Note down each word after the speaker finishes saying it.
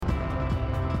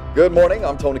Good morning,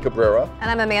 I'm Tony Cabrera.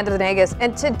 And I'm Amanda Venegas.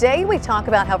 And today we talk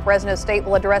about how Fresno State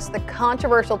will address the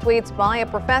controversial tweets by a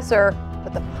professor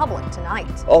with the public tonight.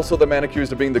 Also, the man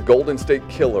accused of being the Golden State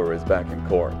Killer is back in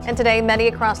court. And today, many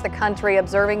across the country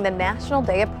observing the National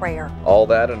Day of Prayer. All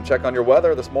that and check on your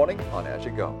weather this morning on As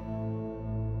You Go.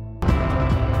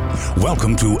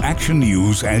 Welcome to Action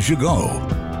News As You Go.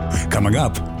 Coming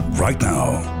up right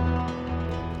now.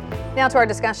 Now to our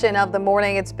discussion of the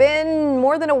morning. It's been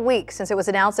more than a week since it was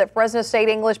announced that Fresno State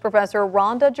English professor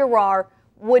Rhonda Gerard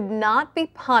would not be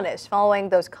punished following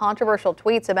those controversial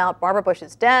tweets about Barbara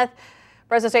Bush's death.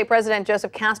 Fresno State President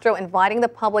Joseph Castro inviting the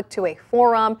public to a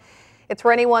forum. It's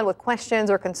for anyone with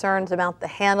questions or concerns about the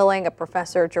handling of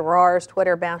Professor Gerard's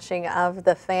Twitter bashing of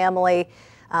the family.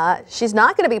 She's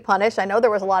not going to be punished. I know there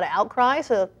was a lot of outcry.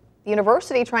 So the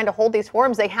university trying to hold these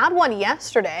forums. They had one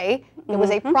yesterday. It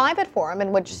was a private forum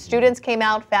in which students came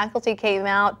out, faculty came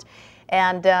out,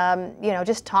 and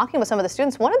just talking with some of the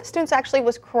students. One of the students actually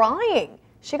was crying.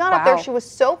 She got up there. She was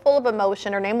so full of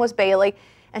emotion. Her name was Bailey,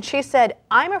 and she said,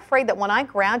 "I'm afraid that when I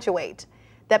graduate,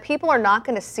 that people are not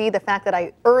going to see the fact that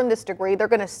I earned this degree. They're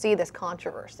going to see this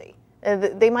controversy.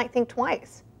 They might think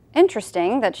twice."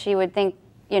 Interesting that she would think.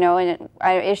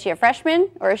 Is she a freshman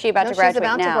or is she about to graduate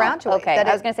now? She's about to graduate. Okay,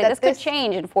 I was going to say this could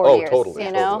change in 4 years. Totally.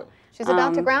 She's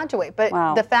about to graduate, but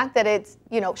the fact that it's,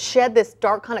 shed this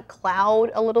dark kind of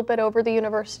cloud a little bit over the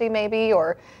university maybe,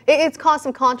 or it's caused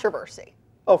some controversy.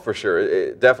 Oh, for sure.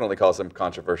 It definitely caused some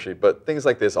controversy, but things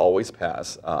like this always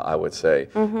pass, I would say.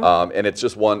 And it's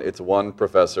just one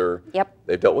professor. Yep.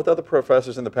 They've dealt with other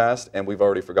professors in the past, and we've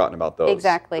already forgotten about those.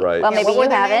 Exactly. Right? Well, maybe you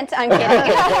haven't. I'm kidding.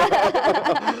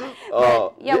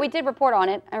 We did report on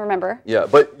it, I remember. Yeah,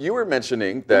 but you were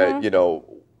mentioning that,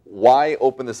 why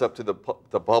open this up to the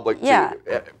public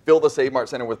to fill the Save Mart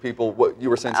Center with people? What you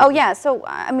were saying? Oh, yeah. So,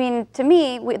 to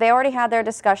me, they already had their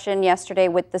discussion yesterday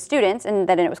with the students, and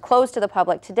then it was closed to the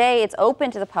public. Today, it's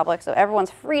open to the public, so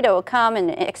everyone's free to come and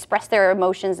express their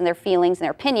emotions and their feelings and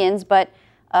their opinions. But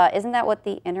isn't that what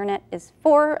the internet is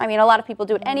for? A lot of people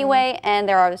do it anyway, and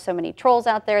there are so many trolls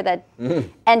out there that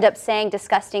end up saying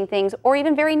disgusting things or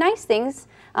even very nice things.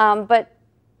 But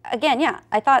again,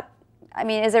 I thought.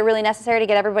 Is it really necessary to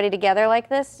get everybody together like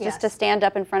this? Yes. Just to stand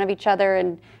up in front of each other?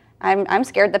 And I'm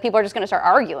scared that people are just going to start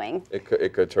arguing. It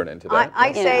could turn into that.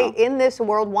 I say in this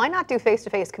world, why not do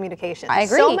face-to-face communication? I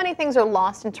agree. So many things are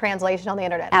lost in translation on the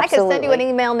internet. Absolutely. I can send you an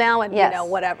email now and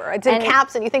whatever. It's in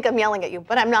caps and you think I'm yelling at you,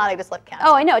 but I'm not. I just left caps.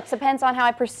 Oh, I know. It depends on how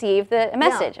I perceive the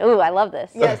message. Ooh, I love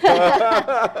this. Yes.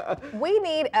 We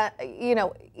need,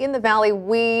 in the Valley,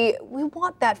 we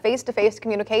want that face-to-face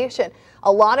communication.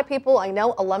 A lot of people, I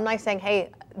know, alumni saying,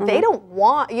 hey, they don't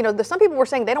want, some people were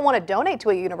saying they don't want to donate to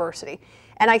a university.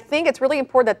 And I think it's really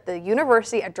important that the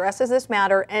university addresses this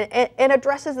matter and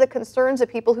addresses the concerns of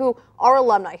people who are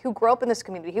alumni, who grow up in this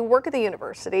community, who work at the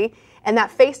university, and that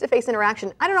face-to-face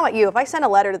interaction. I don't know about you, if I send a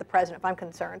letter to the president, if I'm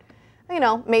concerned,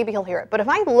 maybe he'll hear it. But if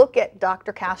I look at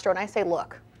Dr. Castro and I say,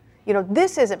 look,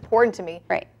 this is important to me.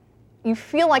 Right. You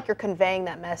feel like you're conveying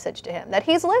that message to him, that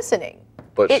he's listening.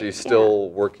 But she's still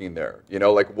working there.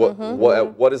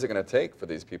 What is it going to take for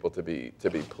these people to be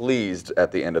pleased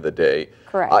at the end of the day?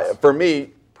 Correct. For me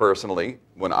personally,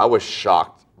 when I was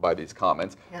shocked by these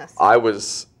comments, I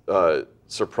was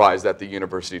surprised that the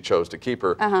university chose to keep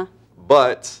her.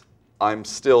 But I'm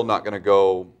still not going to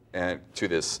go to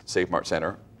this Save Mart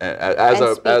Center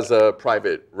as a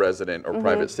private resident or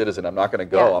private citizen. I'm not going to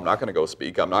go. I'm not going to go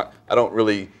speak. I don't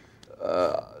really.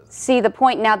 See the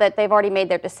point now that they've already made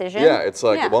their decision? Yeah, it's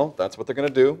like, well, that's what they're going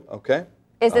to do. Okay.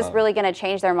 Is this really going to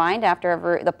change their mind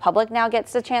after the public now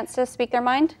gets a chance to speak their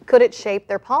mind? Could it shape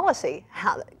their policy?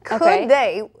 Could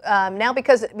they, now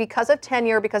because of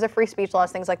tenure, because of free speech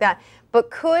laws, things like that,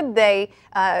 but could they,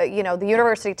 the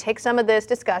university take some of this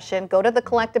discussion, go to the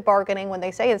collective bargaining when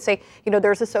they say,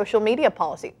 there's a social media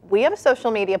policy. We have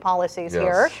social media policies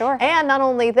here. Sure. And not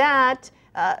only that,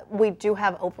 we do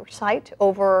have oversight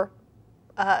over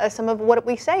some of what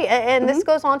we say. And this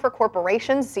goes on for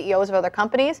corporations, CEOs of other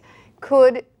companies.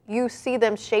 Could you see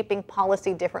them shaping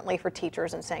policy differently for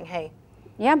teachers and saying, hey?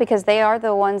 Yeah, because they are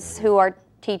the ones who are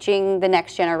teaching the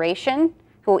next generation,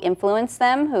 who influence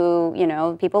them,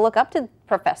 who, people look up to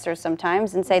professors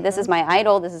sometimes and say, this is my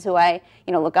idol, this is who I,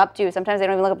 look up to. Sometimes they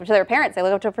don't even look up to their parents, they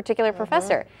look up to a particular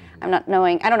professor. I don't know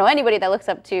anybody that looks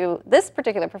up to this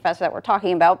particular professor that we're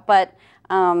talking about, but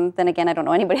then again, I don't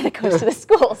know anybody that goes to the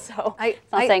school, so it's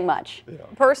not saying much.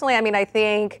 Personally, I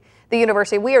think the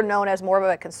university, we are known as more of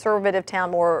a conservative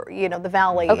town, more, the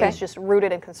Valley is just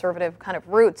rooted in conservative kind of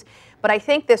roots. But I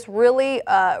think this really,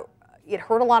 it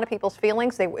hurt a lot of people's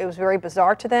feelings. It was very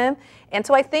bizarre to them. And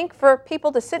so I think for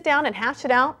people to sit down and hash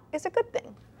it out is a good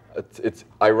thing. It's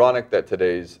ironic that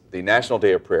today's the National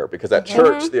Day of Prayer, because at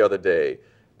church the other day,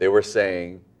 they were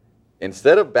saying,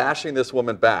 instead of bashing this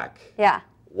woman back,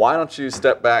 why don't you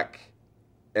step back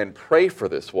and pray for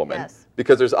this woman? Yes.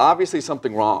 Because there's obviously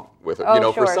something wrong with her.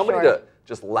 Oh, for somebody to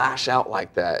just lash out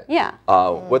like that,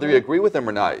 whether you agree with them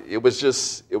or not, it was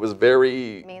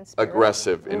very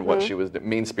aggressive in what she was,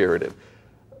 mean-spirited.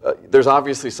 There's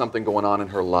obviously something going on in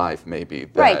her life, maybe.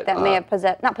 That may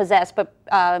have not possessed, but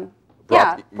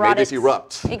made this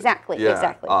erupt. Exactly.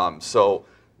 So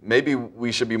maybe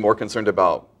we should be more concerned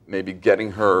about maybe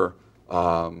getting her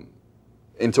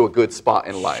into a good spot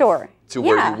in life. Sure. To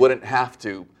where you wouldn't have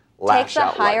to lash out.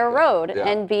 Take the higher road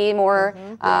and be more,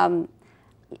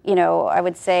 I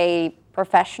would say,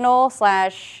 professional /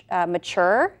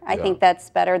 mature. I think that's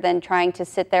better than trying to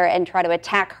sit there and try to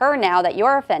attack her now that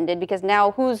you're offended, because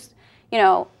now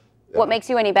what makes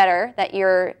you any better that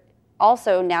you're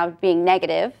also now being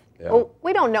negative. Yeah. Well,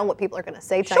 we don't know what people are going to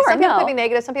say tonight. Some people could be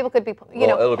negative. Some people could be,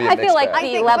 it'll be a I feel like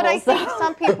bag. levels. But I think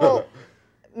some people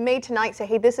may tonight say,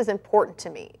 hey, this is important to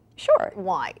me. Sure.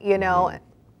 Why?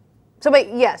 So,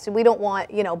 but yes, we don't want,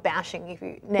 bashing if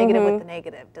you negative with the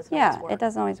negative. Doesn't always work. It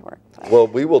doesn't always work. But. Well,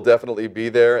 we will definitely be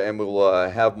there, and we will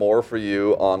have more for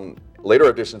you on later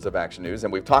editions of Action News.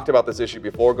 And we've talked about this issue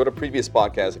before. Go to previous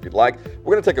podcasts if you'd like.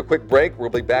 We're going to take a quick break.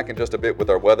 We'll be back in just a bit with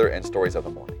our weather and stories of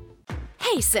the morning.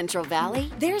 Hey, Central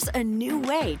Valley, there's a new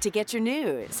way to get your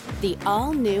news. The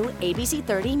all-new ABC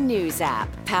 30 News app,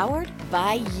 powered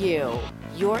by you.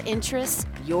 Your interests,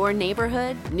 your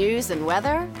neighborhood, news and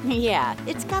weather? Yeah,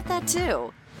 it's got that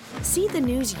too. See the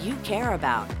news you care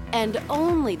about and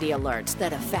only the alerts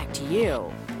that affect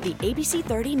you. The ABC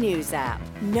 30 News app.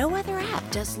 No other app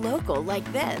does local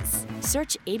like this.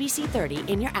 Search ABC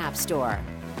 30 in your app store.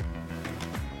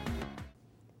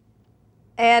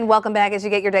 And welcome back as you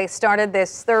get your day started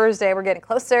this Thursday. We're getting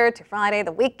closer to Friday,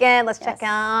 the weekend. Let's check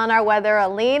on our weather.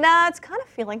 Alina, it's kind of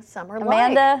feeling summer-like.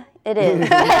 Amanda, it is.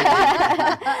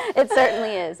 It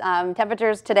certainly is.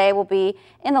 Temperatures today will be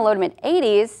in the low to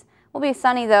mid-80s. Will be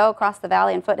sunny, though, across the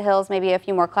valley and foothills. Maybe a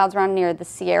few more clouds around near the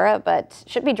Sierra, but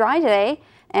should be dry today.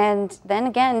 And then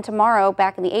again tomorrow,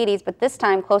 back in the 80s, but this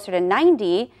time closer to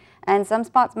 90. And some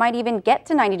spots might even get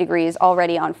to 90 degrees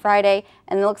already on Friday.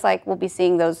 And it looks like we'll be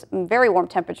seeing those very warm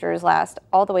temperatures last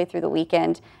all the way through the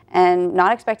weekend. And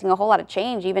not expecting a whole lot of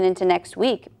change even into next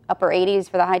week. Upper 80s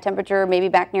for the high temperature, maybe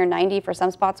back near 90 for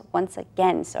some spots once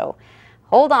again. So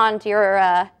hold on to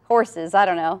your horses, I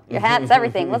don't know, your hats,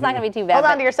 everything. It's not going to be too bad. Hold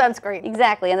on to your sunscreen.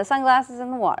 Exactly, and the sunglasses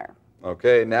in the water.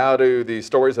 Okay, now to the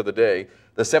stories of the day.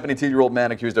 The 72-year-old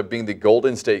man accused of being the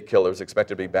Golden State Killer is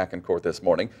expected to be back in court this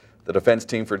morning. The defense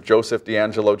team for Joseph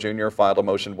DeAngelo Jr. filed a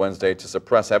motion Wednesday to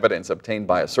suppress evidence obtained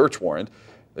by a search warrant.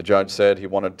 The judge said he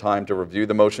wanted time to review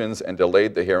the motions and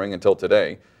delayed the hearing until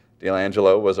today.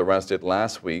 DeAngelo was arrested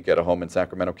last week at a home in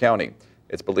Sacramento County.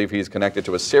 It's believed he's connected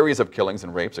to a series of killings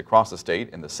and rapes across the state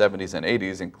in the 70s and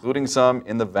 80s, including some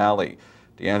in the Valley.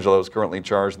 DeAngelo is currently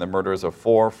charged in the murders of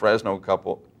former Fresno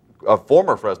couple,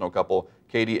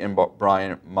 Katie and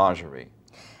Brian Marjorie.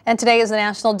 And today is the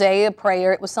National Day of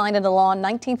Prayer. It was signed into law in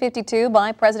 1952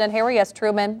 by President Harry S.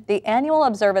 Truman. The annual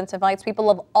observance invites people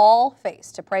of all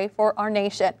faiths to pray for our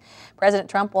nation. President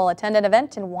Trump will attend an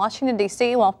event in Washington,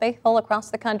 D.C., while faithful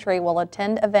across the country will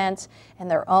attend events in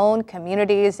their own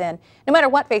communities. And no matter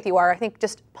what faith you are, I think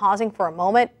just pausing for a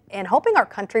moment and hoping our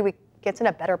country gets in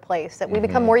a better place, that we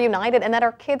become more united, and that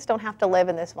our kids don't have to live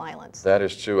in this violence. That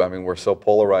is true. I mean, we're so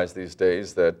polarized these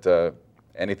days that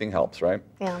anything helps, right?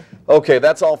 Yeah. Okay,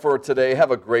 that's all for today.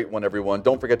 Have a great one, everyone.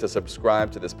 Don't forget to subscribe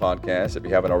to this podcast if you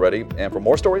haven't already. And for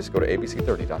more stories, go to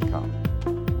abc30.com.